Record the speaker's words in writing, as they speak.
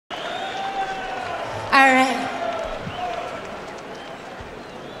All right.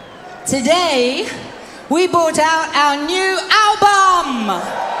 Today, we brought out our new album.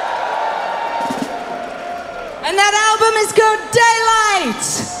 And that album is called Daylight.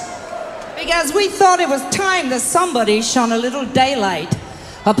 Because we thought it was time that somebody shone a little daylight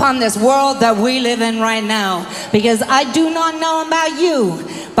upon this world that we live in right now. Because I do not know about you,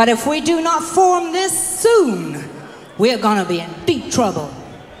 but if we do not form this soon, we're gonna be in deep trouble.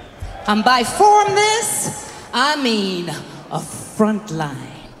 And by form this, I mean a front line.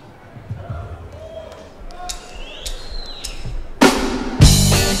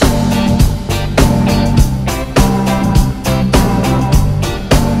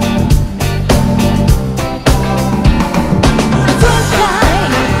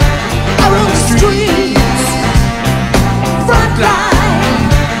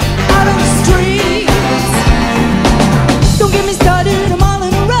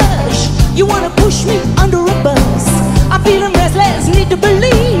 Push me under a bus. I'm feeling restless, need to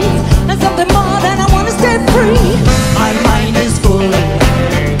believe in something more than I want to stay free. My mind is full,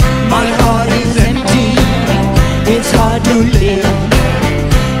 my heart is empty. It's hard to live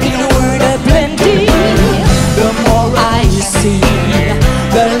in a world of plenty. The more I see,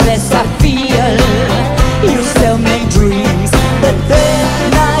 the less I feel. You sell me dreams, but they're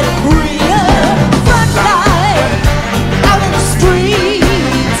not real. Frontline, out in the street.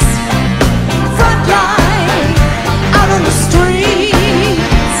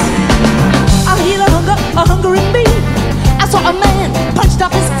 A hunger in me. I saw a man punched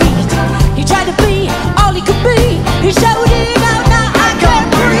off his feet. He tried to be all he could be. He showed it out, now I can't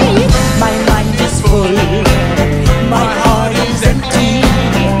breathe. My mind is full, my heart is empty.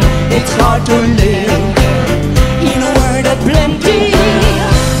 It's hard to live in a world of plenty.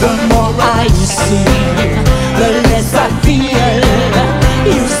 The more I see, the less I feel.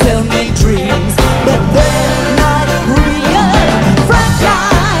 You sell me dreams, but they're not real.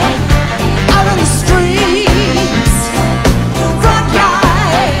 Frontline, out on the street.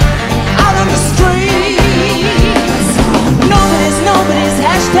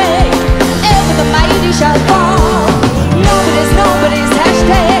 Shall fall. Nobody's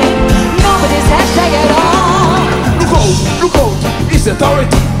hashtag. Nobody's hashtag at all. Look out, it's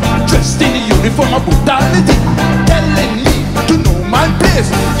authority. Dressed in the uniform of brutality.